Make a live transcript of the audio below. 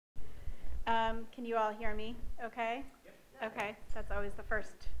Can you all hear me okay? Yep. Okay, that's always the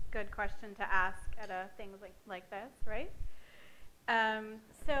first good question to ask at a thing like this, right?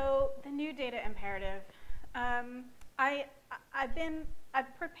 So the new data imperative. I've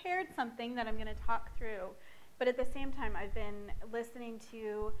prepared something that I'm going to talk through, but at the same time I've been listening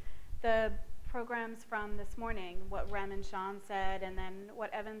to the programs from this morning, what Rem and Sean said, and then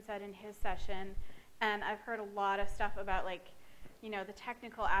what Evan said in his session, and I've heard a lot of stuff about the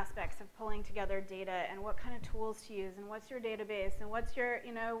technical aspects of pulling together data and what kind of tools to use and what's your database and what's your,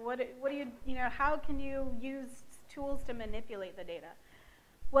 what do you, how can you use tools to manipulate the data?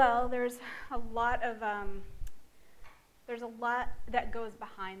 Well, there's a lot that goes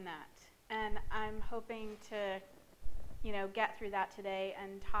behind that, and I'm hoping to, get through that today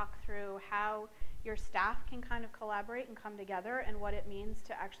and talk through how your staff can kind of collaborate and come together and what it means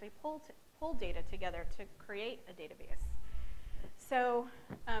to actually pull data together to create a database. So,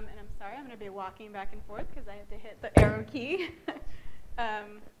 and I'm sorry, I'm going to be walking back and forth because I have to hit the arrow key.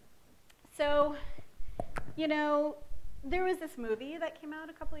 There was this movie that came out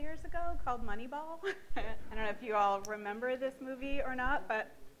a couple years ago called Moneyball. I don't know if you all remember this movie or not,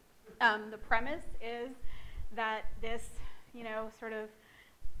 but the premise is that this, sort of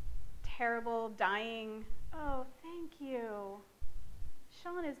terrible, dying, oh, thank you.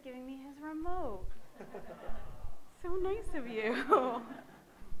 Sean is giving me his remote. So nice of you.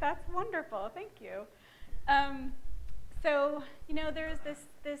 That's wonderful. Thank you. There's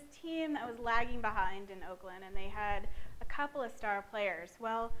this team that was lagging behind in Oakland, and they had a couple of star players.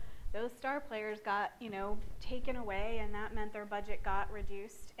 Well, those star players got, taken away, and that meant their budget got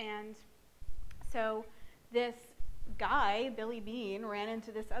reduced. And so this guy, Billy Bean, ran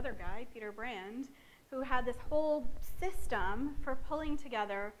into this other guy, Peter Brand, who had this whole system for pulling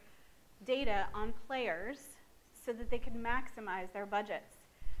together data on players so that they could maximize their budgets.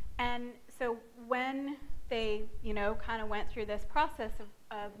 And so when they, kind of went through this process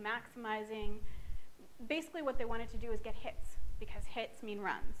of maximizing, basically what they wanted to do is get hits, because hits mean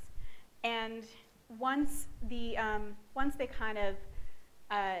runs. And once they kind of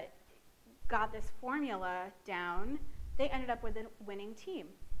got this formula down, they ended up with a winning team.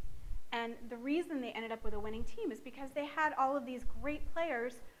 And the reason they ended up with a winning team is because they had all of these great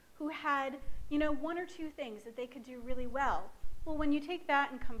players who had, one or two things that they could do really well. Well, when you take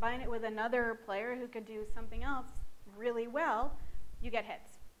that and combine it with another player who could do something else really well, you get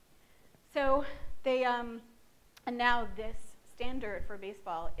hits. So they, and now this standard for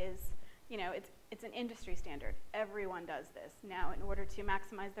baseball is, it's an industry standard. Everyone does this now in order to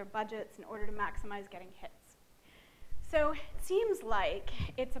maximize their budgets, in order to maximize getting hits. So it seems like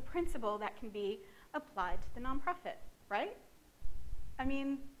it's a principle that can be applied to the nonprofit, right? I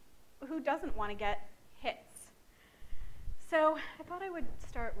mean, who doesn't want to get hits? So I thought I would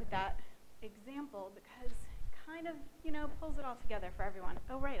start with that example because it kind of, pulls it all together for everyone.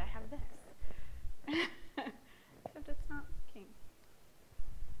 Oh, right, I have this. Except it's not working.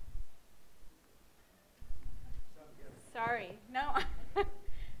 Sorry, no.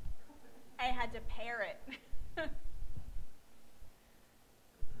 I had to pair it.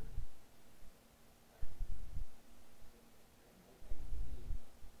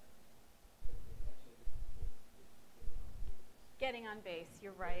 Getting on base,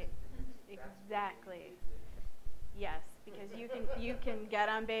 you're right. Exactly. Yes, because you can get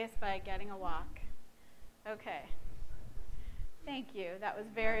on base by getting a walk. Okay. Thank you. That was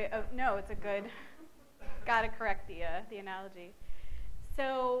very, no, it's a good, got to correct the analogy.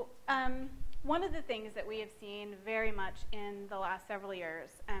 So one of the things that we have seen very much in the last several years,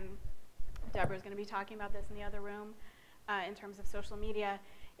 and Deborah's going to be talking about this in the other room in terms of social media,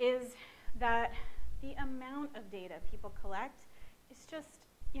 is that the amount of data people collect is just,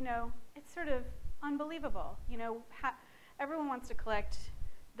 it's sort of unbelievable. Everyone wants to collect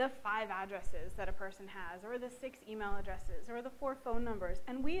the 5 addresses that a person has, or the 6 email addresses, or the 4 phone numbers,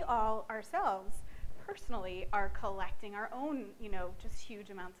 and we all ourselves personally are collecting our own, just huge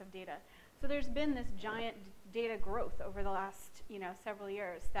amounts of data. So there's been this giant data growth over the last, several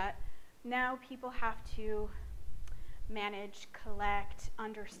years that now people have to manage, collect,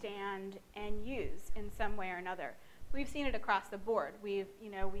 understand, and use in some way or another. We've seen it across the board.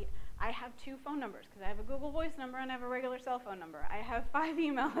 I have 2 phone numbers because I have a Google Voice number and I have a regular cell phone number. I have 5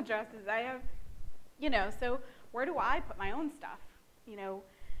 email addresses. I have, so where do I put my own stuff?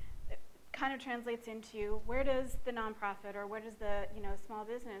 It kind of translates into where does the nonprofit or where does the, small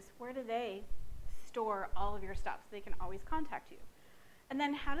business, where do they store all of your stuff so they can always contact you? And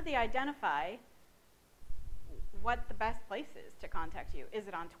then how do they identify what the best place is to contact you? Is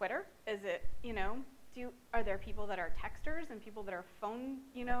it on Twitter? Is it, are there people that are texters and people that are phone,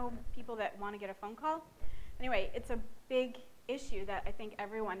 people that want to get a phone call? Anyway, it's a big issue that I think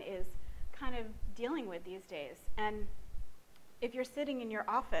everyone is kind of dealing with these days. And if you're sitting in your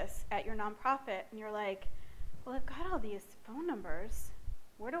office at your nonprofit and you're like, well, I've got all these phone numbers.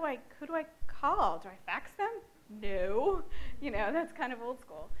 Who do I call? Do I fax them? No. That's kind of old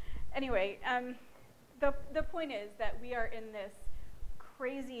school. Anyway, the point is that we are in this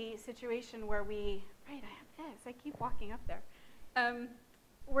crazy situation where right, I have this. I keep walking up there.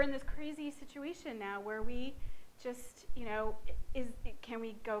 We're in this crazy situation now where we just, can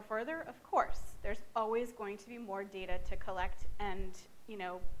we go further? Of course. There's always going to be more data to collect and,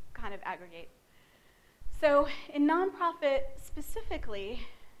 kind of aggregate. So in nonprofit specifically,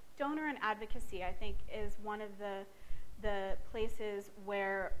 donor and advocacy, I think, is one of the places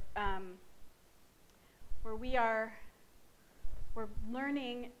where we're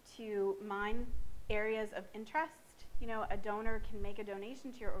learning to mine areas of interest. A donor can make a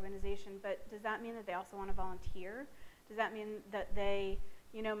donation to your organization, but does that mean that they also want to volunteer? Does that mean that they,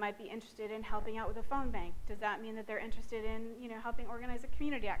 might be interested in helping out with a phone bank? Does that mean that they're interested in, helping organize a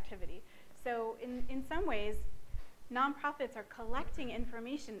community activity? So in some ways, nonprofits are collecting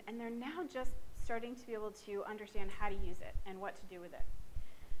information, and they're now just starting to be able to understand how to use it and what to do with it.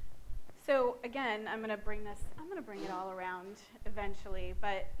 So again, I'm going to bring it all around eventually,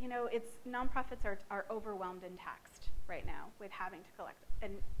 but nonprofits are overwhelmed and taxed right now with having to collect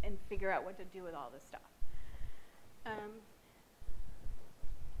and figure out what to do with all this stuff.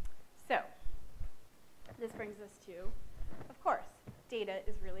 So this brings us to, of course, data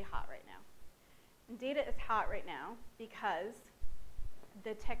is really hot right now. And data is hot right now because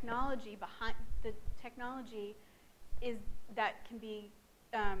the technology is that can be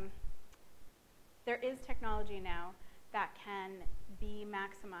there is technology now that can be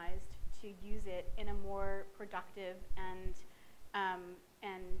maximized to use it in a more productive and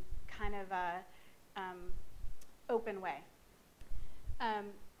kind of a open way.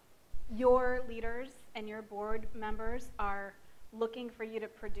 Your leaders and your board members are looking for you to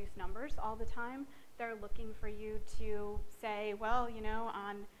produce numbers all the time. They're looking for you to say, well,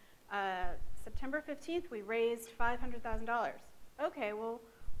 on September 15th, we raised $500,000. Okay, well,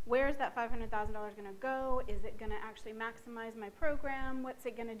 where's that $500,000 going to go? Is it going to actually maximize my program? What's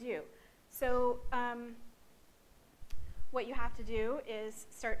it going to do? So what you have to do is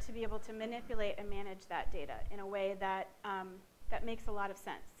start to be able to manipulate and manage that data in a way that, that makes a lot of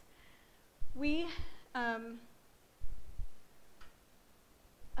sense. We, a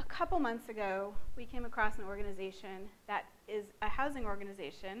couple months ago, we came across an organization that is a housing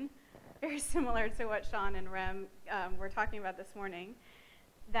organization, very similar to what Sean and Rem were talking about this morning,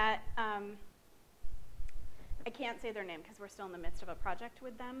 that I can't say their name because we're still in the midst of a project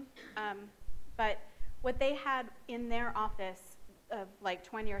with them, but what they had in their office of like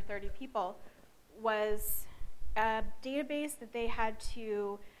 20 or 30 people was a database that they had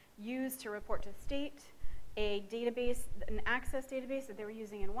to use to report to the state, a database, an access database that they were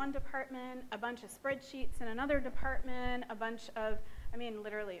using in one department, a bunch of spreadsheets in another department, a bunch of, I mean,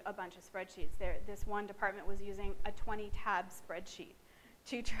 literally a bunch of spreadsheets. This one department was using a 20-tab spreadsheet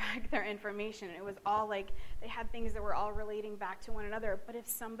to track their information. It was all like, they had things that were all relating back to one another, but if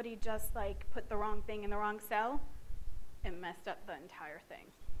somebody just like put the wrong thing in the wrong cell, it messed up the entire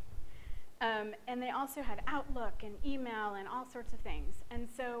thing. And they also had Outlook and email and all sorts of things. And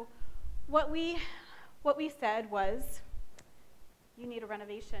so what we said was, you need a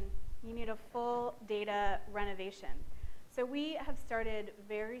renovation. You need a full data renovation. So we have started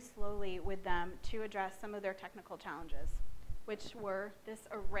very slowly with them to address some of their technical challenges, which were this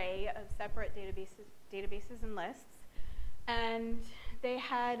array of separate databases and lists. And they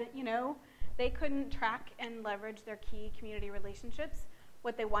had, they couldn't track and leverage their key community relationships.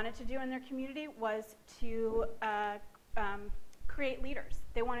 What they wanted to do in their community was to create leaders.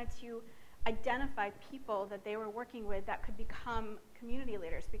 They wanted to identify people that they were working with that could become community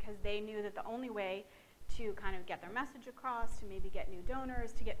leaders, because they knew that the only way to kind of get their message across, to maybe get new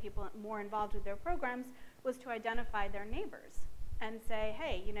donors, to get people more involved with their programs, was to identify their neighbors and say,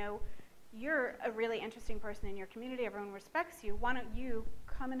 hey, you're a really interesting person in your community, everyone respects you, why don't you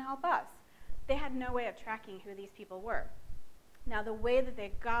come and help us? They had no way of tracking who these people were. Now, the way that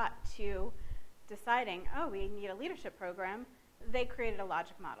they got to deciding, oh, we need a leadership program, they created a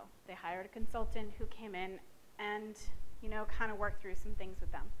logic model. They hired a consultant who came in and, kind of worked through some things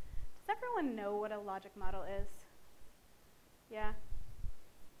with them. Does everyone know what a logic model is? Yeah?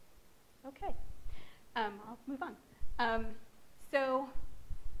 Okay. I'll move on. So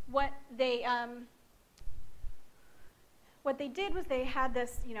what they what they did was they had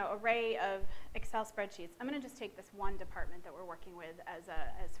this, array of Excel spreadsheets. I'm going to just take this one department that we're working with as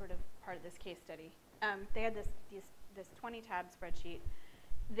sort of part of this case study. They had this 20-tab spreadsheet.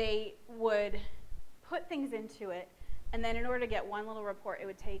 They would put things into it, and then in order to get one little report, it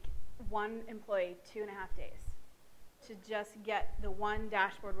would take one employee 2.5 days to just get the one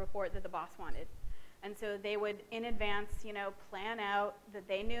dashboard report that the boss wanted. And so they would, in advance, plan out that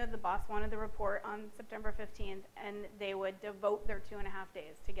they knew the boss wanted the report on September 15th, and they would devote their 2.5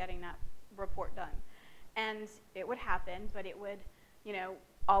 days to getting that report done. And it would happen, but it would,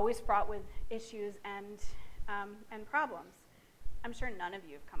 always fraught with issues and problems. I'm sure none of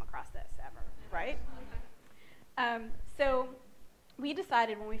you have come across this ever, right? So we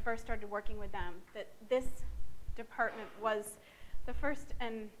decided when we first started working with them that this department was the first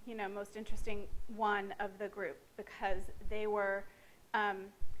and most interesting one of the group, because they were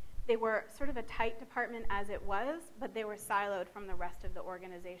sort of a tight department as it was, but they were siloed from the rest of the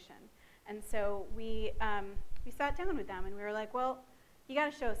organization. And so we sat down with them and we were like, well, you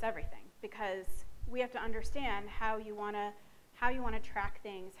got to show us everything, because we have to understand how you want to track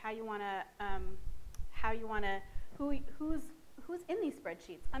things, who's in these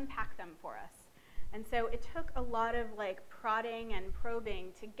spreadsheets, unpack them for us. And so it took a lot of prodding and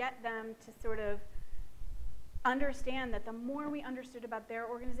probing to get them to sort of understand that the more we understood about their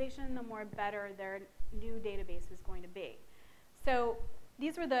organization, the more better their new database was going to be. So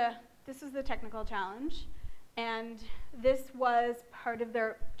this was the technical challenge, and this was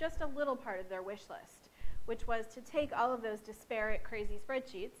just a little part of their wish list, which was to take all of those disparate, crazy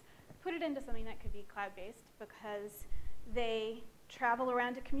spreadsheets, put it into something that could be cloud-based, because they travel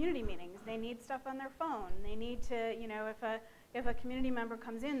around to community meetings. They need stuff on their phone. They need to, if a community member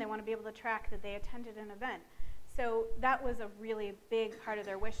comes in, they want to be able to track that they attended an event. So that was a really big part of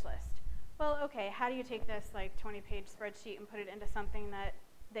their wish list. Well, okay, how do you take this 20-page spreadsheet and put it into something that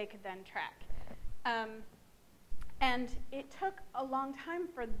they could then track? And it took a long time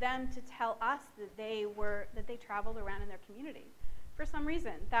for them to tell us that they traveled around in their community. For some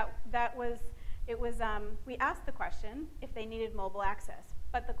reason, we asked the question if they needed mobile access,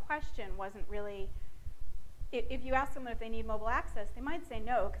 but the question wasn't really, if you ask someone if they need mobile access, they might say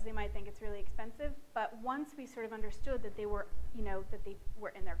no, because they might think it's really expensive. But once we sort of understood that they were, that they were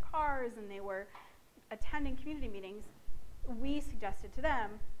in their cars and they were attending community meetings, we suggested to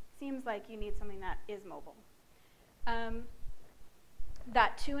them, seems like you need something that is mobile.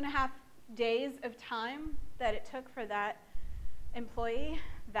 That 2.5 days of time that it took for that employee,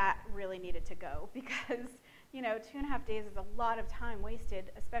 that really needed to go, because 2.5 days is a lot of time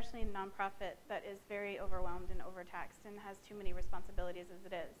wasted, especially in a nonprofit that is very overwhelmed and overtaxed and has too many responsibilities as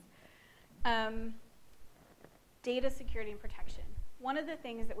it is. Data security and protection. One of the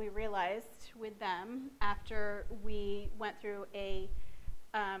things that we realized with them after we went through a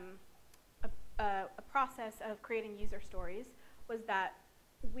process of creating user stories was that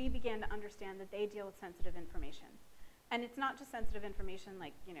we began to understand that they deal with sensitive information. And it's not just sensitive information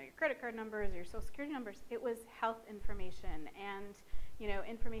like your credit card numbers or your social security numbers. It was health information and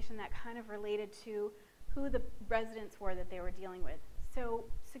information that kind of related to who the residents were that they were dealing with. So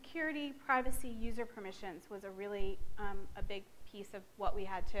security, privacy, user permissions was a really a big piece of what we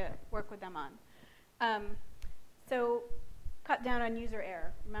had to work with them on. So cut down on user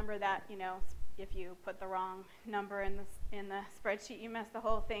error. Remember that if you put the wrong number in the spreadsheet, you mess the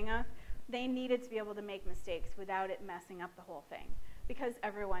whole thing up. They needed to be able to make mistakes without it messing up the whole thing, because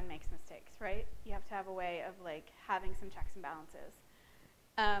everyone makes mistakes, right? You have to have a way of having some checks and balances.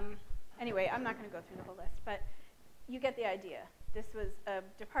 Anyway, I'm not going to go through the whole list, but you get the idea. This was a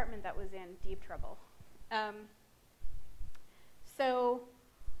department that was in deep trouble. So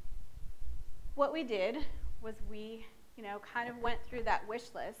what we did was we kind of went through that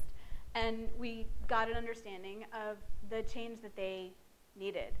wish list, and we got an understanding of the change that they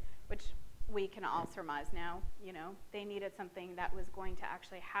needed, which we can all surmise now. They needed something that was going to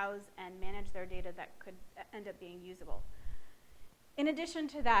actually house and manage their data that could end up being usable. In addition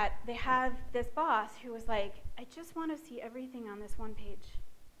to that, they have this boss who was like, I just want to see everything on this one page.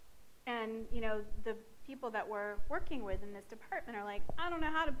 And the people that we're working with in this department are like, I don't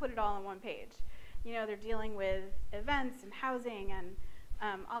know how to put it all on one page. They're dealing with events and housing and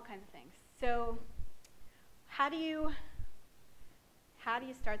all kinds of things. So how do you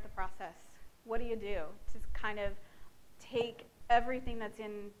start the process? What do you do to kind of take everything that's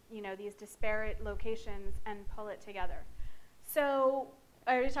in these disparate locations and pull it together? So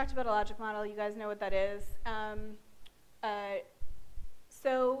I already talked about a logic model. You guys know what that is.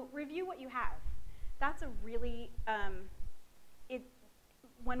 So review what you have. That's a really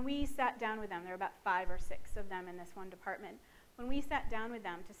when we sat down with them, there were about 5 or 6 of them in this one department. When we sat down with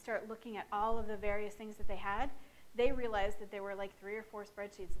them to start looking at all of the various things that they had, they realized that there were like 3 or 4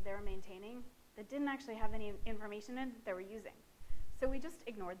 spreadsheets that they were maintaining that didn't actually have any information in that they were using. So we just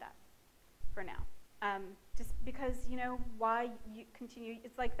ignored that for now. Just because, you know, why you continue,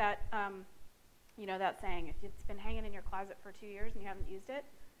 it's like that, you know, that saying, if it's been hanging in your closet for 2 years and you haven't used it,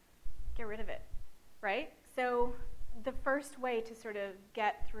 get rid of it, right? So the first way to sort of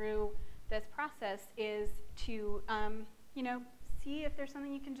get through this process is to, you know, see if there's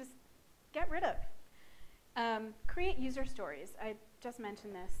something you can just get rid of. Create user stories. I just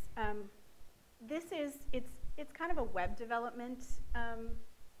mentioned this. It's kind of a web development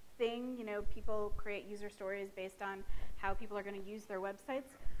thing. You know, people create user stories based on how people are going to use their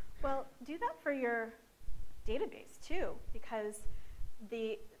websites. Well, do that for your database too, because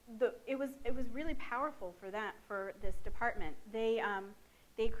it was really powerful for this department. They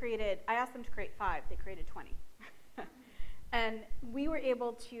created. I asked them to create 5. They created 20, and we were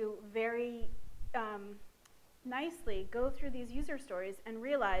able to very nicely go through these user stories and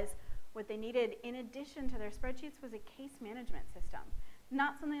realize what they needed in addition to their spreadsheets was a case management system.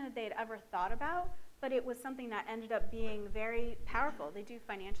 Not something that they had ever thought about, but it was something that ended up being very powerful. They do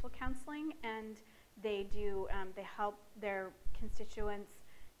financial counseling, and they do they help their constituents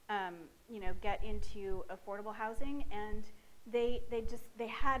you know, get into affordable housing, and they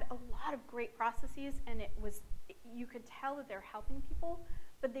had a lot of great processes, and you could tell that they're helping people,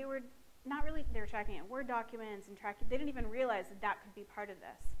 but they were not really, they were tracking it in Word documents and tracking, they didn't even realize that that could be part of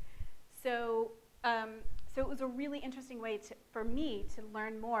this. So, so it was a really interesting way for me to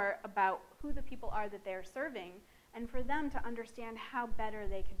learn more about who the people are that they're serving, and for them to understand how better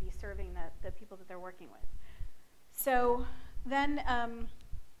they could be serving the people that they're working with. So then,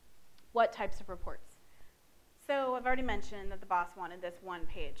 what types of reports? So I've already mentioned that the boss wanted this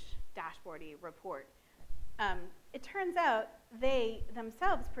one-page dashboardy report. It turns out they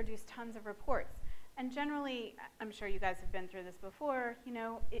themselves produce tons of reports. And generally, I'm sure you guys have been through this before, you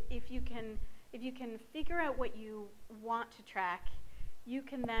know, if you can figure out what you want to track, you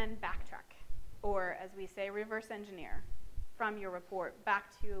can then backtrack, or as we say, reverse engineer from your report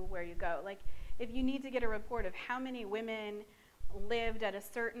back to where you go. Like, if you need to get a report of how many women lived at a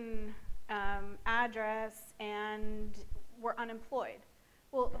certain address and were unemployed,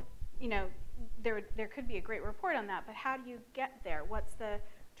 well, you know, there could be a great report on that, but how do you get there? What's the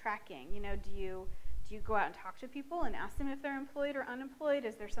tracking? You know, do you go out and talk to people and ask them if they're employed or unemployed?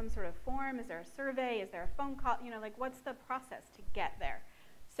 Is there some sort of form? Is there a survey? Is there a phone call? You know, like, what's the process to get there?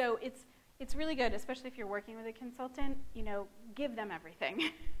 So it's really good, especially if you're working with a consultant, you know, give them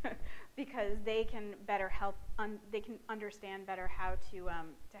everything because they can better help, they can understand better how to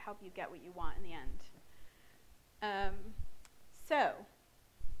help you get what you want in the end. So,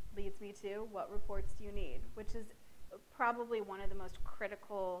 leads me to what reports do you need, which is probably one of the most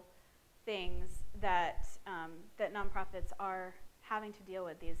critical things that that nonprofits are having to deal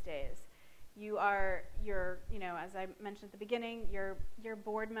with these days. You know, as I mentioned at the beginning, your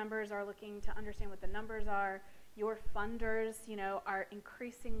board members are looking to understand what the numbers are. Your funders, you know, are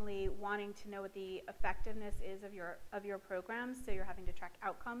increasingly wanting to know what the effectiveness is of your programs, so you're having to track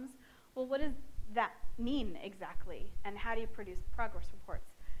outcomes. Well, what does that mean exactly, and how do you produce progress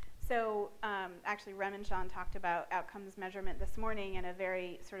reports? So actually, Rem and Sean talked about outcomes measurement this morning in a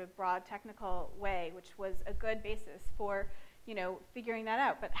very sort of broad technical way, which was a good basis for, you know, figuring that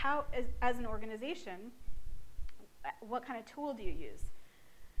out. But how, as an organization, what kind of tool do you use?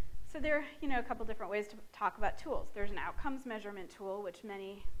 So there are, you know, a couple different ways to talk about tools. There's an outcomes measurement tool, which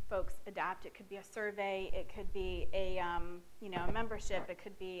many folks adapt. It could be a survey. It could be a, you know, a membership. It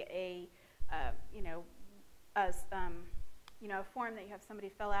could be a, you know, a form that you have somebody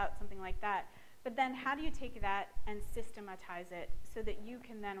fill out, something like that. But then how do you take that and systematize it so that you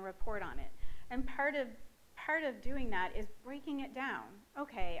can then report on it? And part of doing that is breaking it down.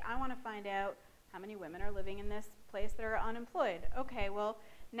 Okay, I want to find out how many women are living in this place that are unemployed. Okay, well,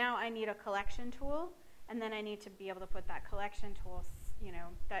 now I need a collection tool, and then I need to be able to put that collection tool, you know,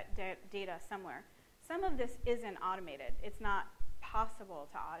 that data somewhere. Some of this isn't automated. It's not possible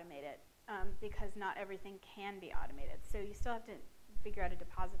to automate it. Because not everything can be automated. So you still have to figure out a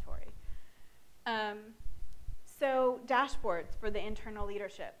depository. So dashboards for the internal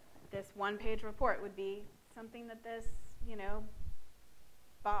leadership. This one-page report would be something that this, you know,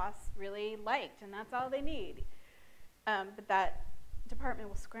 boss really liked, and that's all they need. But that department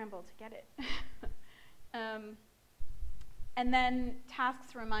will scramble to get it. And then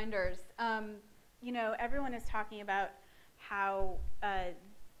tasks, reminders. You know, everyone is talking about how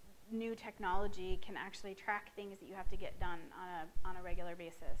new technology can actually track things that you have to get done on a regular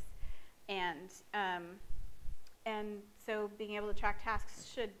basis. And so being able to track tasks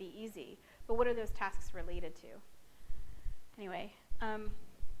should be easy. But what are those tasks related to? Anyway, I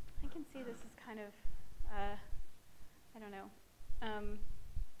can see this is kind of, I don't know.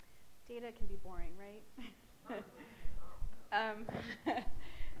 Data can be boring, right?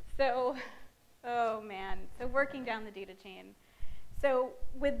 So, oh man, so working down the data chain. So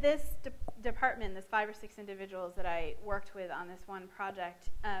with this department, this 5 or 6 individuals that I worked with on this one project,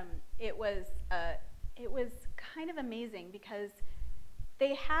 it was kind of amazing because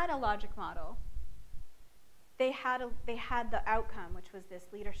they had a logic model. They had the outcome, which was this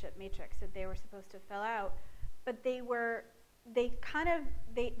leadership matrix that they were supposed to fill out, but they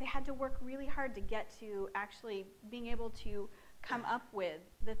had to work really hard to get to actually being able to come up with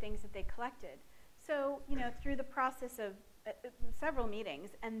the things that they collected. So, you know, through the process of several meetings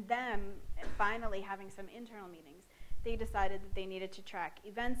and them finally having some internal meetings, they decided that they needed to track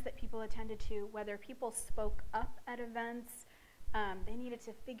events that people attended to, whether people spoke up at events. They needed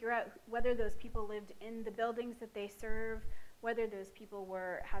to figure out whether those people lived in the buildings that they serve, whether those people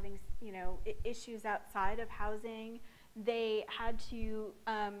were having, you know, issues outside of housing. They had to, you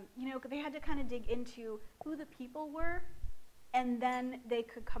know, they had to kind of dig into who the people were, and then they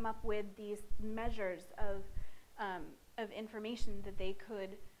could come up with these measures of information that they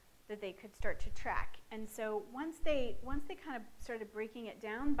could start to track. And so once they kind of started breaking it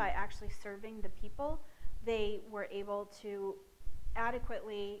down by actually serving the people, they were able to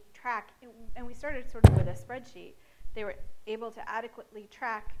adequately track, and we started sort of with a spreadsheet. They were able to adequately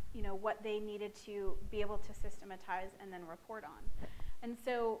track, you know, what they needed to be able to systematize and then report on. And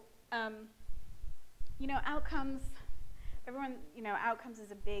so, you know, outcomes, everyone, you know, outcomes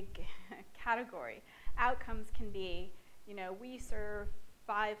is a big category. Outcomes can be, you know, we serve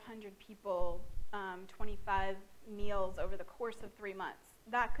 500 people 25 meals over the course of 3 months.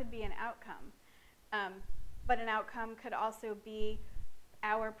 That could be an outcome. But an outcome could also be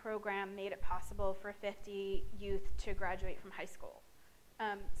our program made it possible for 50 youth to graduate from high school.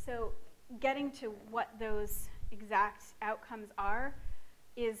 So getting to what those exact outcomes are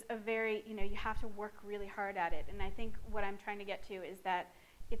is a very, you know, you have to work really hard at it. And I think what I'm trying to get to is that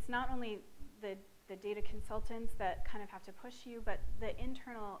it's not only the data consultants that kind of have to push you, but the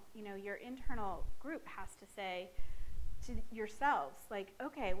internal, you know, your internal group has to say to yourselves, like,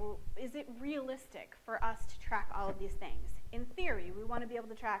 okay, well, is it realistic for us to track all of these things? In theory, we want to be able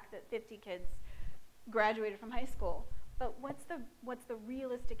to track that 50 kids graduated from high school, but what's the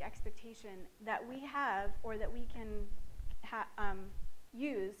realistic expectation that we have or that we can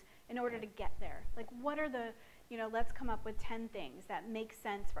use in order to get there? Like, what are the, you know, let's come up with 10 things that make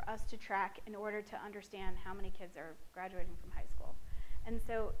sense for us to track in order to understand how many kids are graduating from high school. And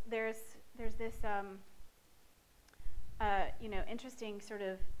so there's this, you know, interesting sort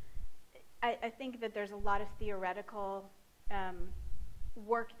of, I think that there's a lot of theoretical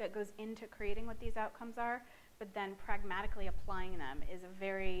work that goes into creating what these outcomes are, but then pragmatically applying them is a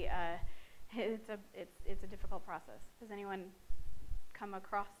very, it's a difficult process. Has anyone come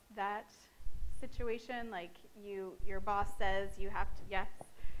across that situation? Like your boss says you have to, yes?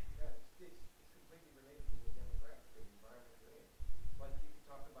 Yeah, it's completely related to the demographic of the environment we're in. Like you can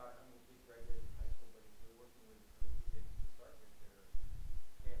talk about how many kids graduate from high school, but if you're working with a group of kids to start with that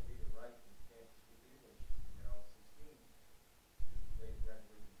can't read or write and can't speak English, and they're all 16, they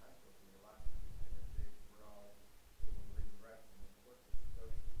graduate from high school, so you're locked in. And if we're all able to read and write and then work with it. So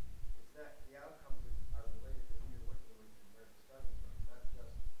it's not, the outcomes are related to who you're working with and where it's starting from, not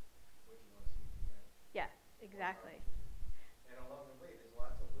just what you want to see at the end. Yeah, exactly. And along the way, there's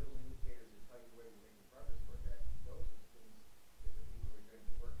lots of little indicators that tell you whether you're making progress toward that. Those are the things that the people who are doing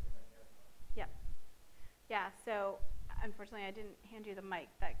the work can identify. Yeah. Yeah, so unfortunately I didn't hand you the mic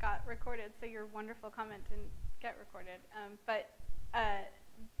that got recorded, so your wonderful comment didn't get recorded. But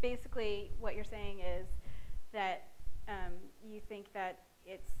basically what you're saying is that you think that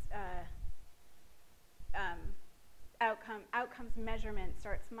it's outcomes measurement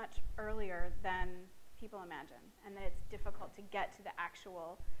starts much earlier than people imagine, and that it's difficult to get to the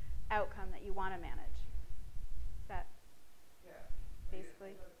actual outcome that you want to manage. Is that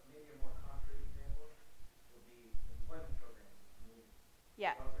basically? Maybe a more concrete example would be employment programs in the community.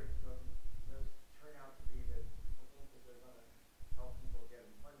 Yeah. Those turn out to be that people think that they're going to help people get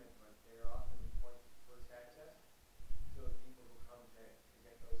employment, but they're often employment first access. So the people who come to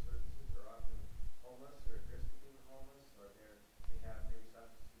get those services are often homeless, or at risk of being homeless, or they have maybe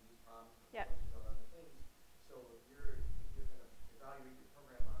substance abuse problems, or other things. So if you're going to evaluate your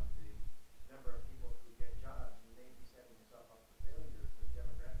program on the number of people who get jobs, you may be setting yourself up for failure if the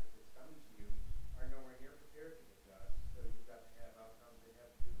demographic is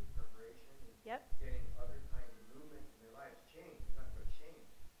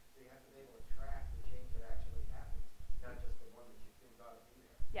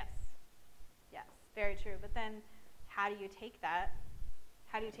Yes. Yes, very true. But then how do you take that?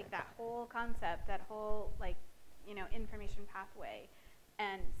 How do you take that whole concept, that whole, like, you know, information pathway,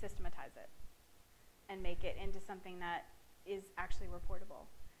 and systematize it and make it into something that is actually reportable?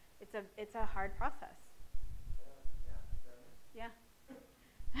 It's a hard process. Yeah.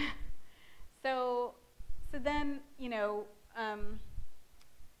 So then, you know,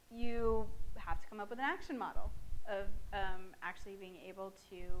 you have to come up with an action model of actually being able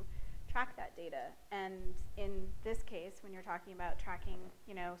to track that data. And in this case, when you're talking about tracking,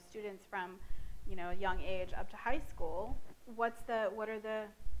 you know, students from, you know, a young age up to high school, what are the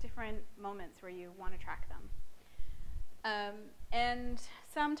different moments where you want to track them? And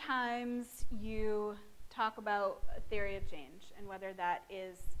sometimes you talk about a theory of change and whether that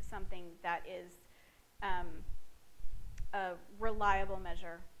is something that is a reliable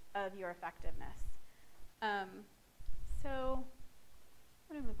measure of your effectiveness. So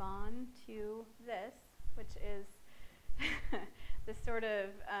I'm going to move on to this, which is the sort of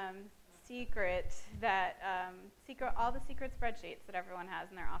secret that all the secret spreadsheets that everyone has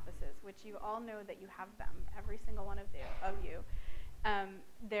in their offices, which you all know that you have them, every single one of you.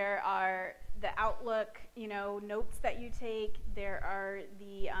 There are the Outlook, you know, notes that you take. There are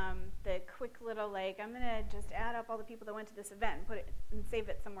the quick little, like, I'm gonna just add up all the people that went to this event and put it and save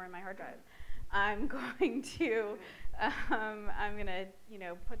it somewhere in my hard drive. I'm going to, I'm gonna, you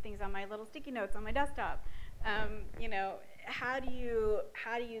know, put things on my little sticky notes on my desktop. You know, how do you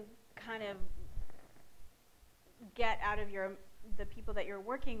kind of get out of the people that you're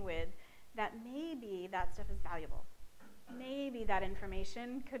working with that maybe that stuff is valuable? Maybe that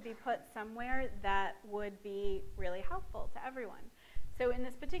information could be put somewhere that would be really helpful to everyone. So in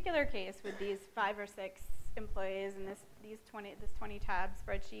this particular case, with these 5 or 6 employees and this 20 tab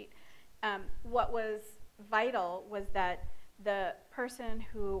spreadsheet, what was vital was that the person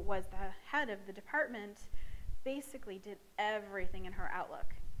who was the head of the department basically did everything in her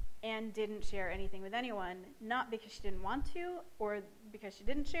Outlook and didn't share anything with anyone, not because she didn't want to or because she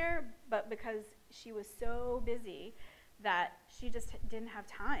didn't share, but because she was so busy that she just didn't have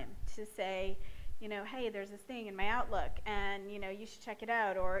time to say, you know, hey, there's this thing in my Outlook, and, you know, you should check it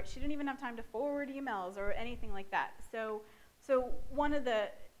out. Or she didn't even have time to forward emails or anything like that. So one of the,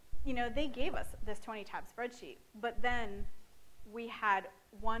 you know, they gave us this 20-tab spreadsheet, but then we had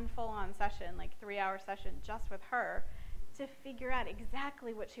one full-on session, like 3-hour session, just with her to figure out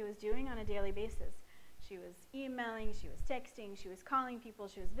exactly what she was doing on a daily basis. She was emailing, she was texting, she was calling people,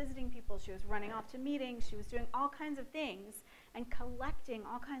 she was visiting people, she was running off to meetings, she was doing all kinds of things and collecting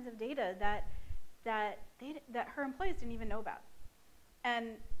all kinds of data that her employees didn't even know about.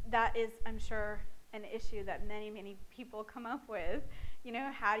 And that is, I'm sure, an issue that many, many people come up with. You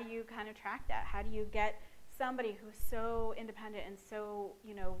know, how do you kind of track that? How do you get somebody who's so independent and so,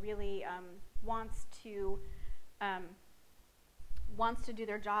 you know, really wants to do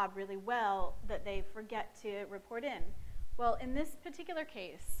their job really well that they forget to report in? Well, in this particular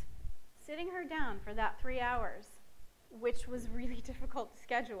case, sitting her down for that 3 hours, which was really difficult to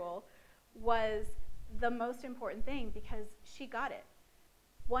schedule, was the most important thing because she got it.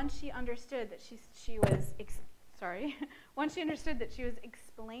 Once she understood that once she understood that she was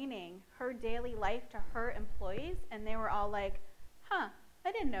explaining her daily life to her employees, and they were all like, huh,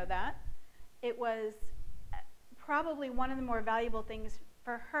 I didn't know that. It was probably one of the more valuable things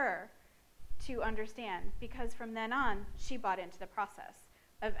for her to understand, because from then on, she bought into the process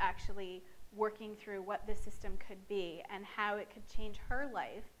of actually working through what the system could be and how it could change her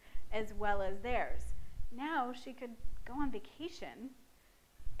life as well as theirs. Now she could go on vacation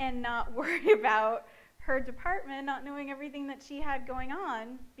and not worry about her department not knowing everything that she had going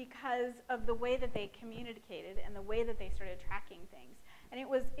on because of the way that they communicated and the way that they started tracking things. And it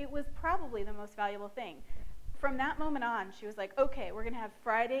was probably the most valuable thing. From that moment on, she was like, okay, we're going to have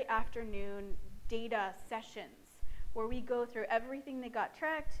Friday afternoon data sessions where we go through everything that got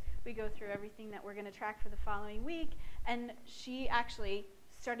tracked, we go through everything that we're going to track for the following week, and she actually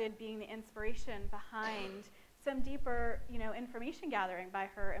started being the inspiration behind some deeper, you know, information gathering by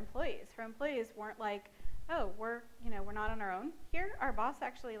her employees. Her employees weren't like, oh, we're not on our own here. Our boss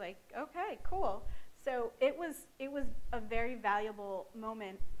actually like, okay, cool. So it was a very valuable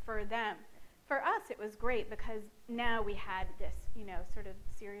moment for them. For us, it was great because now we had this, you know, sort of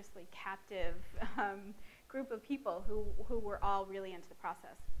seriously captive group of people who were all really into the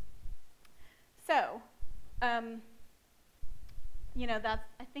process. So, you know,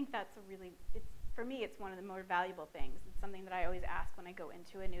 I think that's for me, it's one of the more valuable things. It's something that I always ask when I go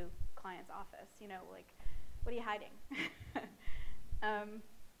into a new client's office, you know, like, what are you hiding?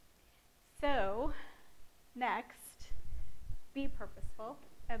 So, next, be purposeful.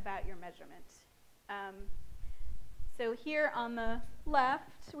 about your measurement. So here on the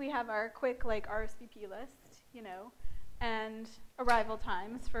left, we have our quick like RSVP list, you know, and arrival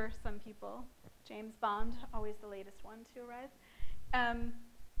times for some people. James Bond, always the latest one to arrive.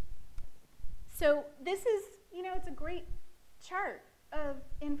 So this is, you know, it's a great chart of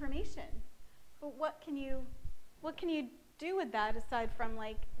information. But what can you do with that aside from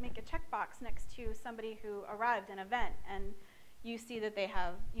like make a checkbox next to somebody who arrived at an event and you see that they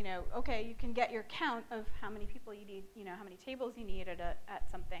have, you know, okay, you can get your count of how many people you need, you know, how many tables you need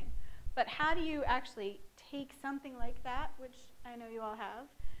at something. But how do you actually take something like that, which I know you all have,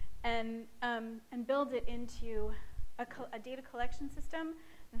 and build it into a data collection system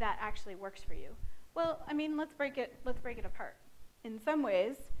that actually works for you? Well, I mean, let's break it apart. In some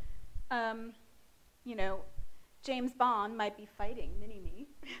ways, you know, James Bond might be fighting Mini-Me,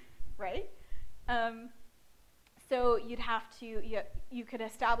 right? So you'd have to, you could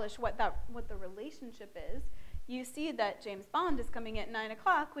establish what the relationship is. You see that James Bond is coming at 9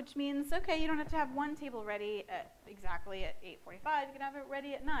 o'clock, which means, okay, you don't have to have one table ready exactly at 8:45. You can have it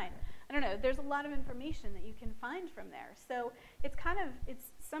ready at 9. I don't know. There's a lot of information that you can find from there. So it's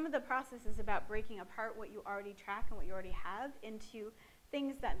some of the process is about breaking apart what you already track and what you already have into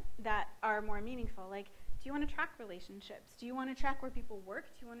things that are more meaningful. Like, do you want to track relationships? Do you want to track where people work?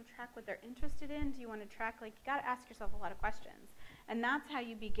 Do you want to track what they're interested in? Do you want to track, like, you got to ask yourself a lot of questions. And that's how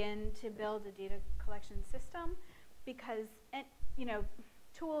you begin to build a data collection system, because, you know,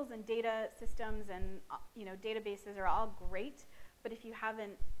 tools and data systems and, you know, databases are all great, but if you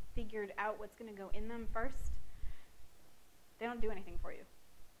haven't figured out what's going to go in them first, they don't do anything for you.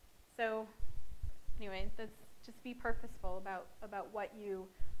 So anyway, just be purposeful about what you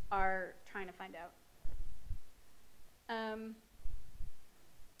are trying to find out.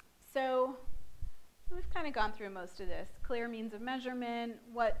 So we've kind of gone through most of this. Clear means of measurement.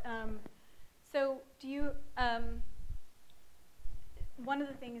 So do you? One of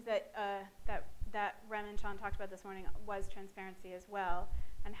the things that Rem and Sean talked about this morning was transparency as well,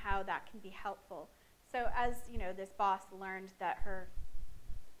 and how that can be helpful. So as you know, this boss learned that her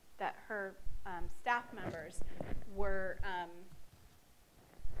staff members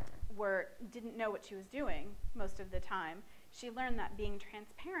didn't know what she was doing most of the time. She learned that being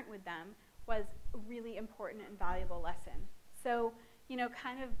transparent with them was a really important and valuable lesson. So, you know,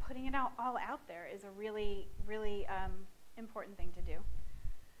 kind of putting it all out there is a really, really important thing to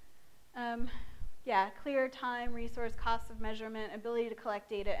do. Yeah, clear time, resource, cost of measurement, ability to collect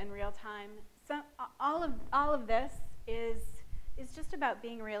data in real time. So all of this is just about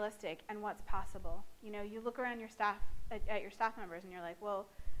being realistic and what's possible. You know, you look around your staff at your staff members and you're like, well,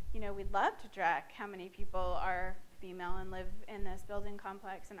 you know, we'd love to track how many people are female and live in this building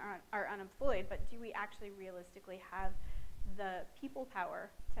complex and are unemployed, but do we actually realistically have the people power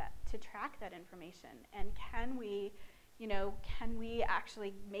to track that information? And can we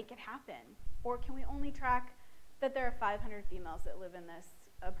actually make it happen? Or can we only track that there are 500 females that live in this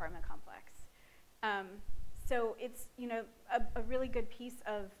apartment complex? So it's, you know, a really good piece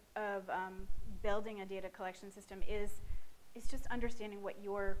of building a data collection system is just understanding what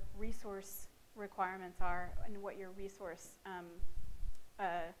your resource requirements are and what your resource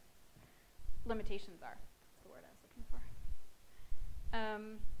limitations are. That's the word I was looking for.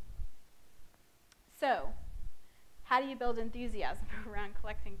 So how do you build enthusiasm around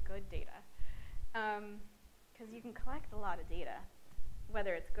collecting good data? Because you can collect a lot of data.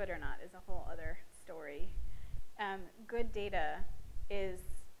 Whether it's good or not is a whole other story. Good data is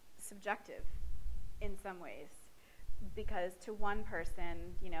subjective in some ways, because to one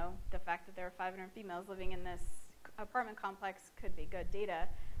person, you know, the fact that there are 500 females living in this apartment complex could be good data,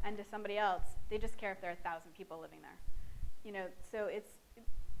 and to somebody else, they just care if there are 1,000 people living there. You know, so it's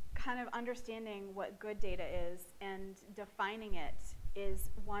kind of understanding what good data is and defining it is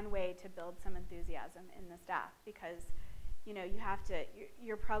one way to build some enthusiasm in the staff, because, you know, you have to,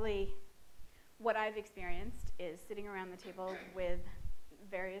 you're probably, what I've experienced is sitting around the table with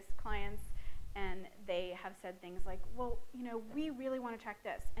various clients, and they have said things like, well, you know, we really want to track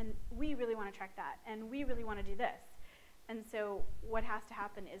this, and we really want to track that, and we really want to do this. And so what has to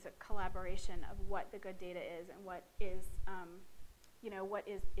happen is a collaboration of what the good data is and what is, you know, what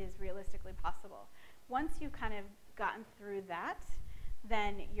is realistically possible. Once you've kind of gotten through that,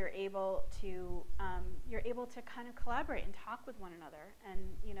 then you're able to kind of collaborate and talk with one another, and,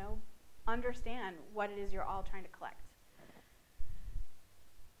 you know, understand what it is you're all trying to collect.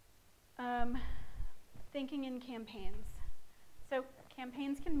 Thinking in campaigns. So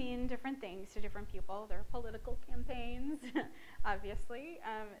campaigns can mean different things to different people. There are political campaigns, obviously.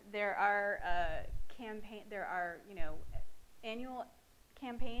 There are you know, annual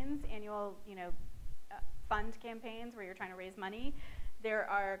campaigns, annual, fund campaigns where you're trying to raise money. There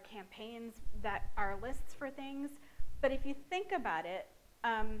are campaigns that are lists for things. But if you think about it,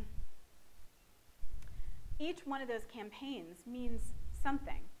 each one of those campaigns means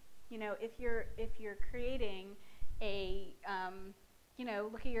something. If you're creating a,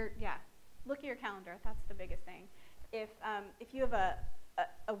 look at your calendar. That's the biggest thing. If you have a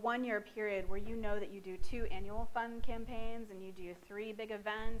 1-year period where you know that you do 2 annual fund campaigns and you do 3 big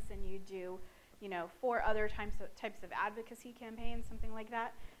events and you do 4 other types of advocacy campaigns, something like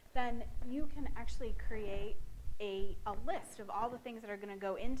that, then you can actually create a list of all the things that are going to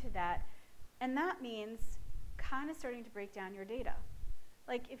go into that. And that means kind of starting to break down your data.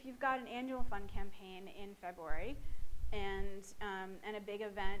 Like if you've got an annual fund campaign in February and a big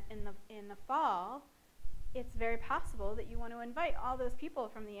event in the fall, it's very possible that you want to invite all those people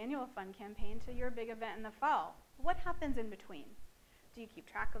from the annual fund campaign to your big event in the fall. What happens in between? Do you keep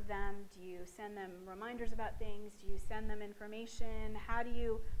track of them? Do you send them reminders about things? Do you send them information?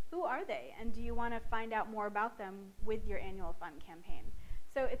 Who are they? And do you want to find out more about them with your annual fund campaign?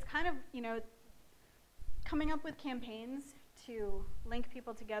 So it's kind of, coming up with campaigns to link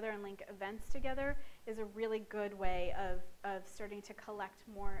people together and link events together is a really good way of starting to collect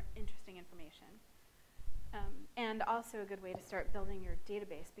more interesting information. And also a good way to start building your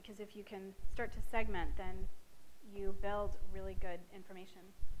database, because if you can start to segment, then you build really good information.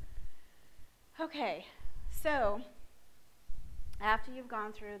 Okay, so after you've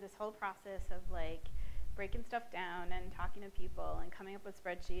gone through this whole process of like breaking stuff down and talking to people and coming up with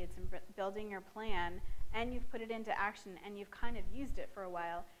spreadsheets and building your plan, and you've put it into action and you've kind of used it for a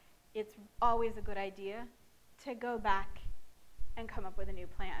while, it's always a good idea to go back and come up with a new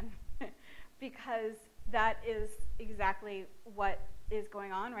plan because that is exactly what is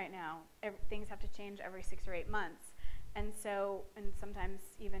going on right now. Things have to change every 6 or 8 months, and sometimes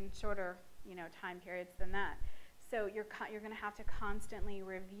even shorter, time periods than that. So you're going to have to constantly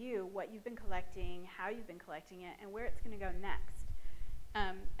review what you've been collecting, how you've been collecting it, and where it's going to go next.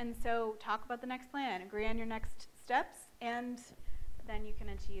 And so talk about the next plan, agree on your next steps, and then you can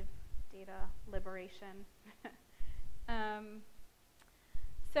achieve data liberation.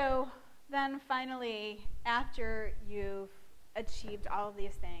 So then finally, after you've achieved all of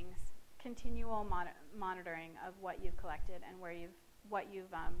these things, continual monitoring of what you've collected and what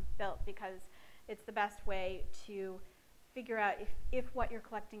you've built, because it's the best way to figure out if what you're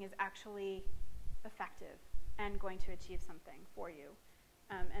collecting is actually effective and going to achieve something for you.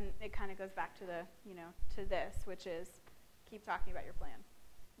 And it kind of goes back to to this, which is keep talking about your plan,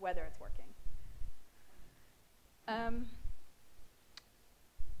 whether it's working.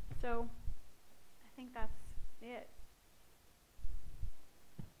 So I think that's it.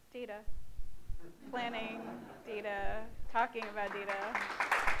 Data, planning, data, talking about data.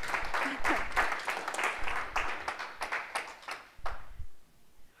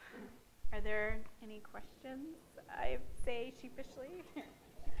 Are there any questions? I say sheepishly.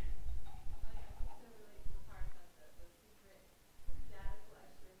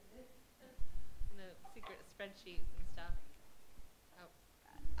 The secret spreadsheets and stuff.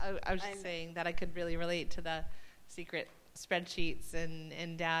 I was just saying that I could really relate to the secret spreadsheets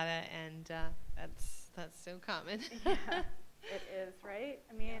and data, and that's so common. Yeah, it is, right?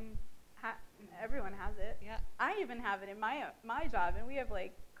 I mean, everyone has it. Yeah. I even have it in my job, and we have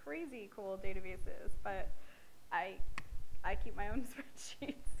like crazy cool databases, but I keep my own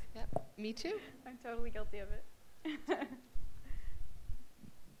spreadsheets. Yep, me too. I'm totally guilty of it.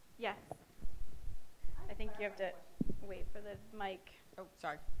 Yes. I think you have to wait for the mic. Oh,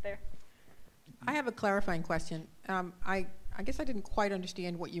 sorry. There. I have a clarifying question. I guess I didn't quite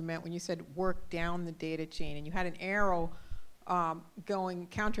understand what you meant when you said work down the data chain, and you had an arrow going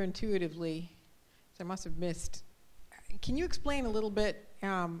counterintuitively, so I must have missed. Can you explain a little bit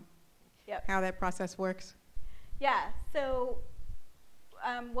Yep. how that process works? Yeah, so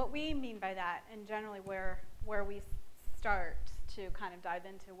what we mean by that, and generally where we start to kind of dive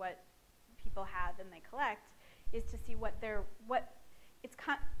into what people have and they collect, is to see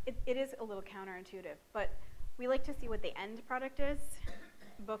it is a little counterintuitive, but we like to see what the end product is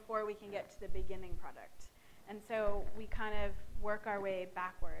before we can get to the beginning product. And so we kind of work our way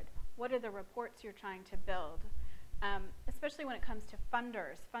backward. What are the reports you're trying to build? Especially when it comes to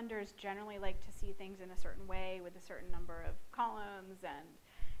funders. Funders generally like to see things in a certain way with a certain number of columns,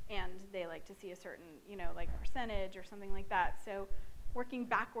 and they like to see a certain, like percentage or something like that. So working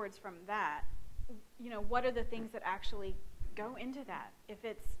backwards from that, what are the things that actually go into that?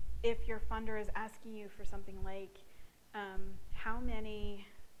 If your funder is asking you for something like, how many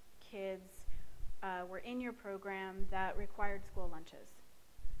kids were in your program that required school lunches?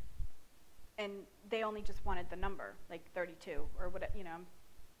 and they only just wanted the number, like 32 or what, you know,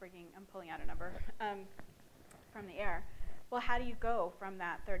 I'm pulling out a number from the air. Well, how do you go from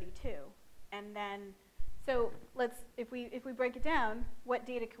that 32? And then, so if we break it down, what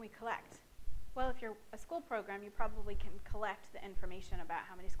data can we collect? Well, if you're a school program, you probably can collect the information about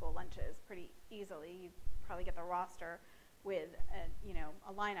how many school lunches pretty easily. You probably get the roster with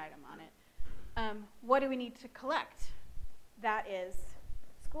a line item on it. What do we need to collect? That is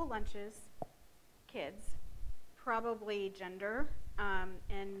school lunches, kids, probably gender,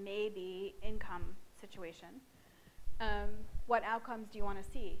 and maybe income situation. What outcomes do you want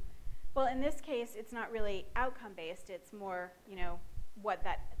to see? Well, in this case, it's not really outcome-based. It's more, what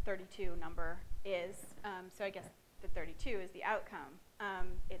that 32 number is. So I guess the 32 is the outcome.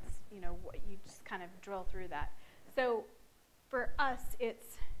 It's, what you just kind of drill through that. So for us, it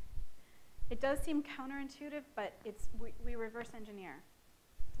does seem counterintuitive, but we reverse engineer.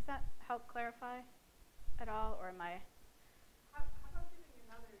 Does that help clarify at all, or am I? How about giving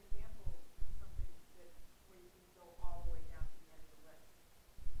another example of something where you can go all the way down to the end of the list?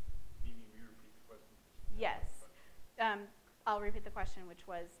 Meaning you repeat the question? Yes. I'll repeat the question, which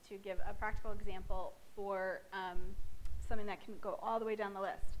was to give a practical example for something that can go all the way down the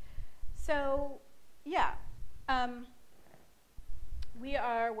list. So, yeah. We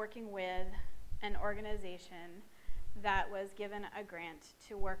are working with an organization that was given a grant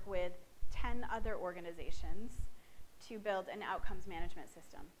to work with 10 other organizations to build an outcomes management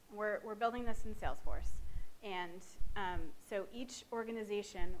system. We're building this in Salesforce. And so each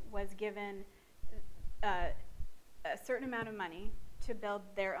organization was given a certain amount of money to build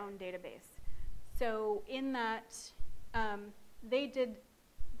their own database. So in that, they did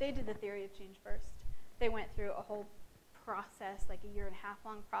the theory of change first. They went through a whole process, like a 1.5 year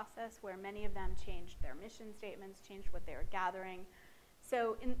long process, where many of them changed their mission statements, changed what they were gathering.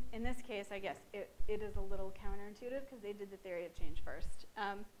 So in this case, I guess it is a little counterintuitive because they did the theory of change first.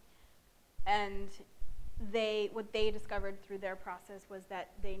 And what they discovered through their process was that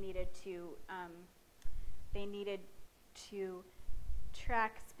they needed to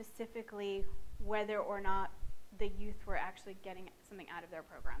track specifically whether or not the youth were actually getting something out of their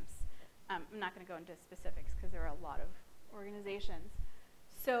programs. I'm not going to go into specifics because there are a lot of organizations.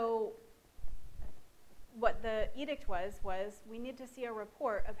 So what the edict was we need to see a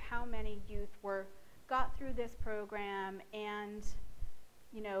report of how many youth got through this program and,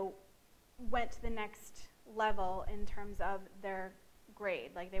 went to the next level in terms of their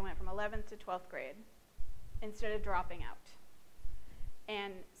grade. Like they went from 11th to 12th grade instead of dropping out.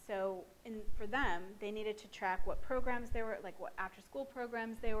 And so for them, they needed to track what programs they were, like what after-school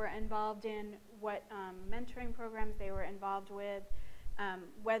programs they were involved in, what mentoring programs they were involved with,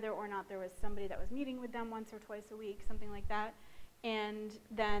 whether or not there was somebody that was meeting with them once or twice a week, something like that. And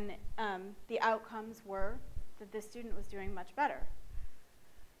then the outcomes were that the student was doing much better.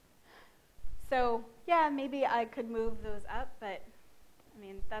 So yeah, maybe I could move those up, but I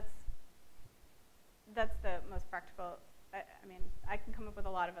mean, that's the most practical. I mean, I can come up with a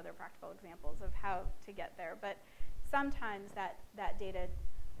lot of other practical examples of how to get there, but sometimes that data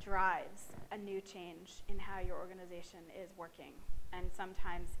drives a new change in how your organization is working, and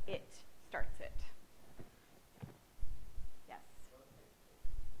sometimes it starts it. Yes? I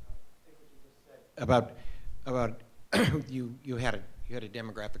think what you just said about you had a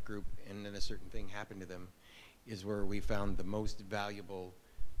demographic group and then a certain thing happened to them is where we found the most valuable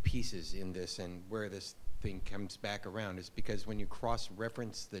pieces in this, and where this thing comes back around is because when you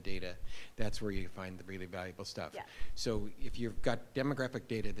cross-reference the data, that's where you find the really valuable stuff. Yeah. So if you've got demographic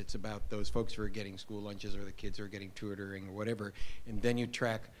data that's about those folks who are getting school lunches or the kids who are getting tutoring or whatever, and then you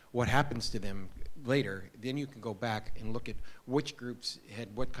track what happens to them later, then you can go back and look at which groups had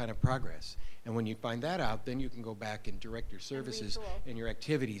what kind of progress. And when you find that out, then you can go back and direct your services and your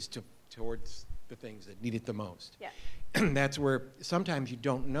activities towards the things that need it the most. Yeah. That's where sometimes you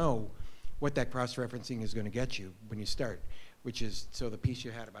don't know what that cross-referencing is going to get you when you start, which is, so the piece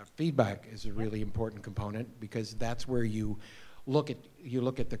you had about feedback is a really important component, because that's where you look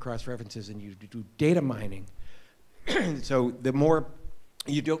at the cross-references and you do data mining. So the more,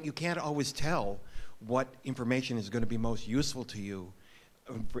 you can't always tell what information is going to be most useful to you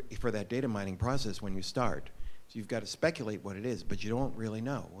for that data mining process when you start. So you've got to speculate what it is, but you don't really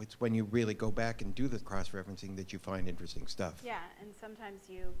know. It's when you really go back and do the cross-referencing that you find interesting stuff. Yeah, and sometimes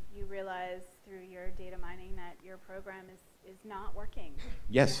you realize through your data mining that your program is not working.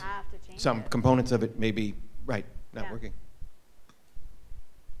 Yes. You have to change Some it. components of it may be, not Yeah. working.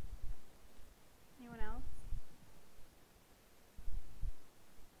 Anyone else?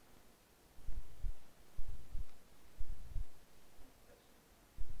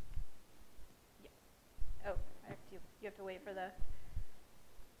 to wait for the.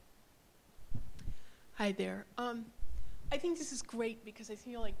 Hi there. I think this is great because I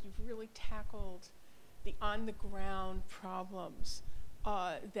feel like you've really tackled the on-the-ground problems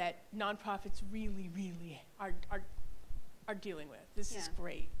that nonprofits really, really are dealing with. This is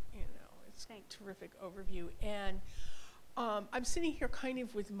great. You know, it's a terrific overview. And I'm sitting here kind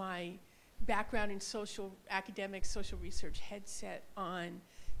of with my background in academic social research headset on,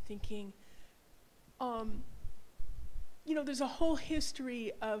 thinking, you know, there's a whole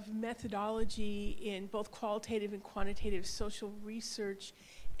history of methodology in both qualitative and quantitative social research.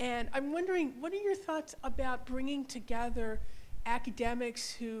 And I'm wondering, what are your thoughts about bringing together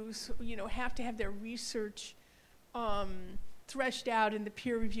academics who, you know, have to have their research threshed out in the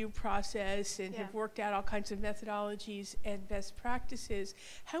peer review process and have worked out all kinds of methodologies and best practices?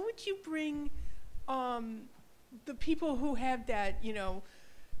 How would you bring the people who have that, you know,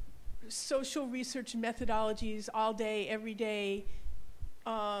 social research methodologies all day, every day,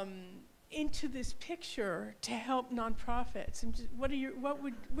 into this picture to help nonprofits? And just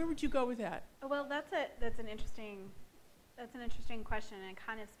where would you go with that? Well, that's an interesting question, and it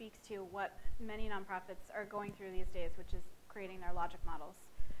kind of speaks to what many nonprofits are going through these days, which is creating their logic models.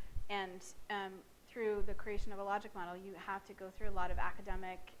 And through the creation of a logic model, you have to go through a lot of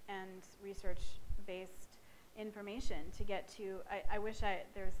academic and research-based information to get to. I wish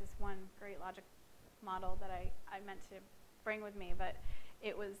there was this one great logic model that I meant to bring with me, but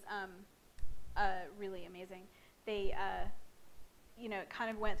it was really amazing. They you know, it kind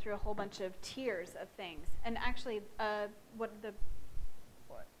of went through a whole bunch of tiers of things. And actually, what the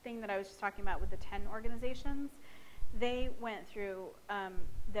thing that I was just talking about with the 10 organizations, they went through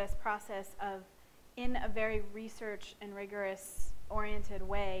this process of, in a very research and rigorous oriented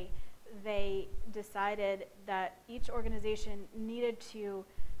way, they decided that each organization needed to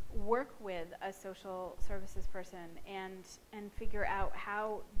work with a social services person and figure out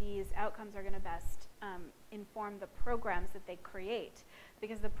how these outcomes are going to best inform the programs that they create,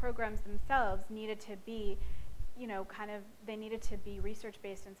 because the programs themselves needed to be, you know, kind of, they needed to be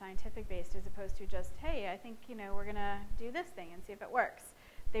research-based and scientific-based, as opposed to just, hey, I think, you know, we're going to do this thing and see if it works.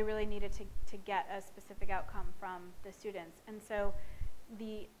 They really needed to get a specific outcome from the students. And so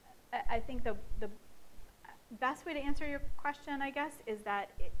I think the best way to answer your question, I guess, is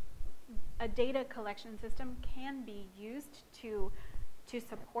that a data collection system can be used to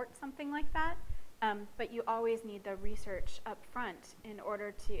support something like that, but you always need the research up front in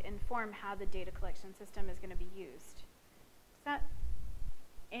order to inform how the data collection system is going to be used. Does that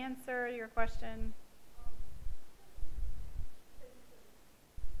answer your question?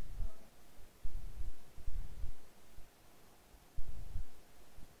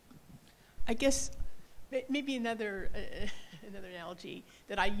 I guess maybe another analogy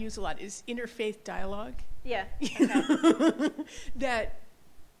that I use a lot is interfaith dialogue. Yeah. Okay. That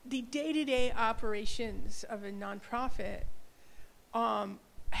the day-to-day operations of a nonprofit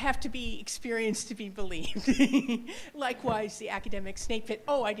have to be experienced to be believed. Likewise, the academic snake pit.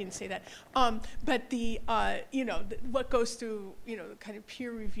 Oh, I didn't say that. But the you know, what goes through, you know, the kind of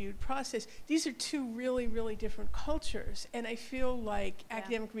peer-reviewed process. These are two really, really different cultures, and I feel like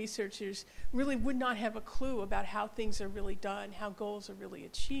academic researchers really would not have a clue about how things are really done, how goals are really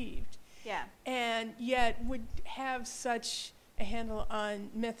achieved. Yeah. And yet would have such a handle on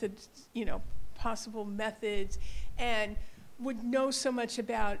methods, you know, possible methods, and would know so much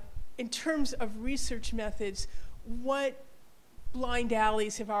about, in terms of research methods, what blind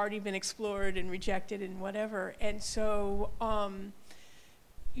alleys have already been explored and rejected and whatever. And so,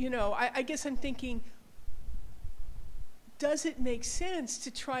 you know, I guess I'm thinking, does it make sense to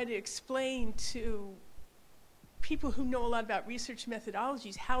try to explain to people who know a lot about research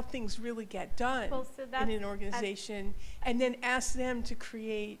methodologies how things really get done in an organization, and then ask them to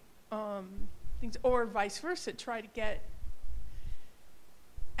create things, or vice versa, try to get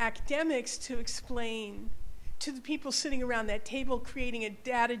academics to explain to the people sitting around that table creating a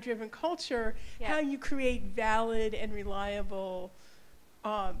data-driven culture how you create valid and reliable,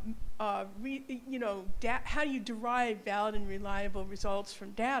 you know, how do you derive valid and reliable results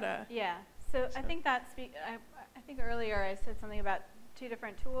from data? Yeah. So I think I think earlier I said something about two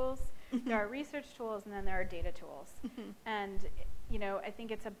different tools. There are research tools, and then there are data tools. And, you know, I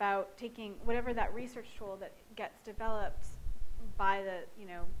think it's about taking whatever that research tool that gets developed by the, you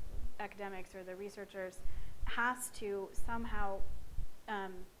know, academics or the researchers has to somehow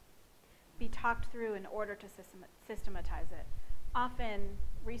be talked through in order to systematize it. Often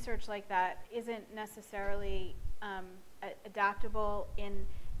research like that isn't necessarily adaptable in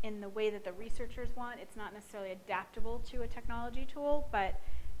the way that the researchers want. It's not necessarily adaptable to a technology tool, but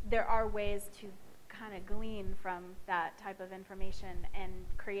there are ways to kind of glean from that type of information and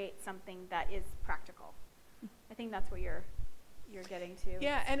create something that is practical. I think that's what you're getting to.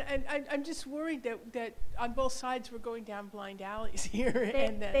 Yeah, and I'm just worried that on both sides we're going down blind alleys here.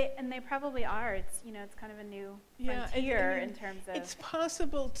 They probably are. It's, you know, it's kind of a new frontier in terms of. It's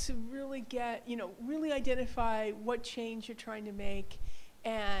possible to really get, you know, really identify what change you're trying to make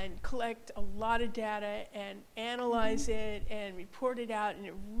and collect a lot of data and analyze it and report it out in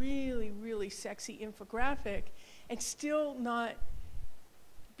a really, really sexy infographic and still not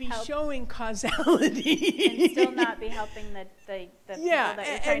be showing causality. And still not be helping the people that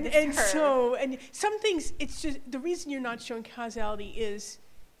you're trying to serve. And some things, it's just, the reason you're not showing causality is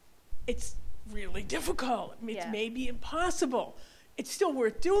it's really difficult. I mean, it's maybe impossible. It's still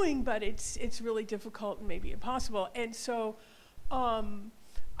worth doing, but it's really difficult and maybe impossible. And so,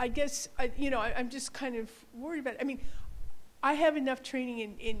 I guess, I'm just kind of worried about it. I mean, I have enough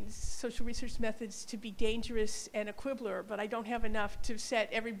training in social research methods to be dangerous and a quibbler, but I don't have enough to set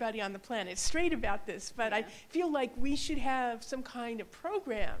everybody on the planet straight about this. But I feel like we should have some kind of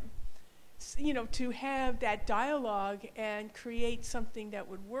program, you know, to have that dialogue and create something that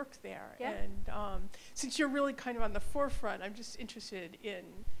would work there. Yeah. And since you're really kind of on the forefront, I'm just interested in,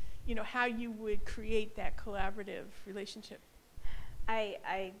 you know, how you would create that collaborative relationship.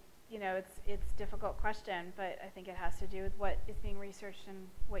 You know, it's a difficult question, but I think it has to do with what is being researched and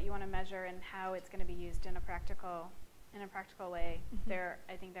what you want to measure and how it's going to be used in a practical way.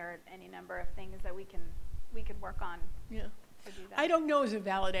 I think there are any number of things that we could work on to do that. I don't know is a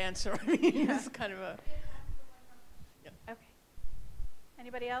valid answer. I mean, it's kind of a. Okay.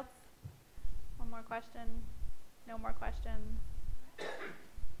 Anybody else? One more question? No more questions?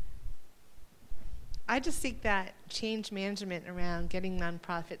 I just seek that change management around getting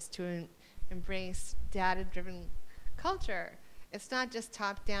nonprofits to embrace data-driven culture. It's not just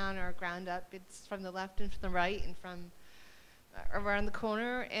top-down or ground up. It's from the left and from the right and from around the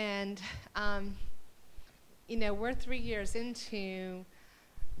corner. And, you know, we're 3 years into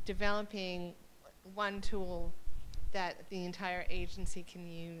developing one tool that the entire agency can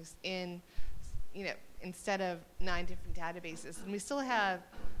use in, you know, instead of 9 different databases. And we still have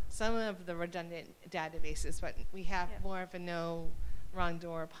some of the redundant databases, but we have more of a no wrong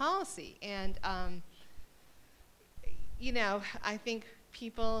door policy. And, you know, I think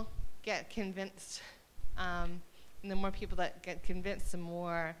people get convinced, and the more people that get convinced, the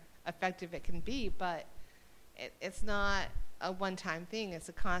more effective it can be, but it's not a one-time thing, it's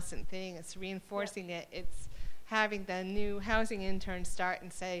a constant thing, it's reinforcing it, it's having the new housing interns start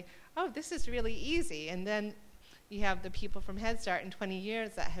and say, oh, this is really easy, and then you have the people from Head Start in 20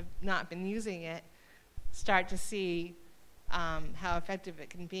 years that have not been using it start to see how effective it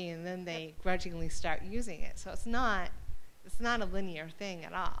can be, and then they grudgingly start using it. So it's not a linear thing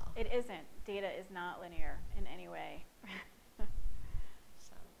at all. It isn't. Data is not linear in any way.